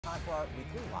time for our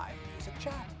weekly live music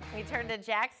chat. We turn to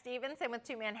Jack Stevenson with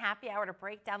Two-Man Happy Hour to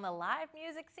break down the live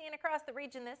music scene across the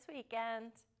region this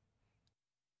weekend.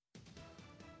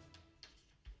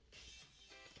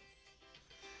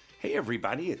 Hey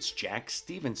everybody, it's Jack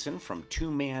Stevenson from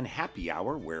Two-Man Happy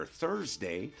Hour, where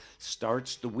Thursday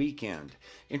starts the weekend.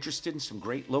 Interested in some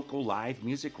great local live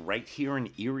music right here in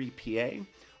Erie, PA?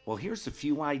 Well, here's a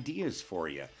few ideas for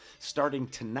you. Starting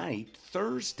tonight,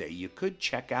 Thursday, you could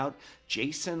check out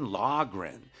Jason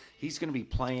Logren. He's going to be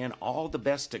playing all the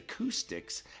best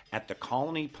acoustics at the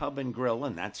Colony Pub and Grill,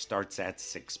 and that starts at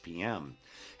 6 p.m.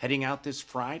 Heading out this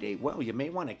Friday, well, you may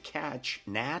want to catch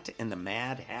Nat and the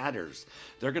Mad Hatters.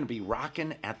 They're going to be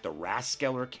rocking at the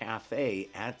Raskeller Cafe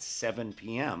at 7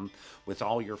 p.m. with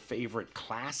all your favorite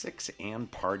classics and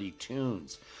party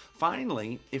tunes.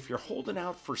 Finally, if you're holding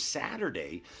out for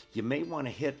Saturday, you may want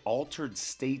to hit Altered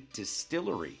State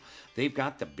Distillery. They've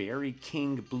got the Barry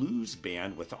King Blues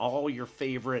Band with all your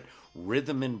favorite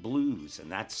rhythm and blues,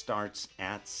 and that starts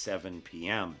at 7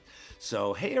 p.m.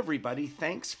 So, hey everybody,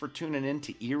 thanks for tuning in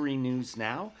to Erie News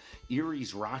Now,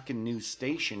 Erie's rockin' news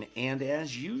station, and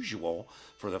as usual,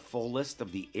 for the full list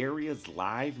of the area's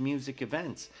live music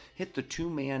events, hit the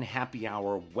Two-Man Happy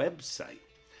Hour website.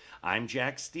 I'm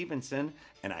Jack Stevenson,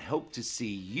 and I hope to see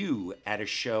you at a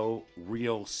show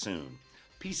real soon.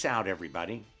 Peace out,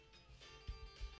 everybody.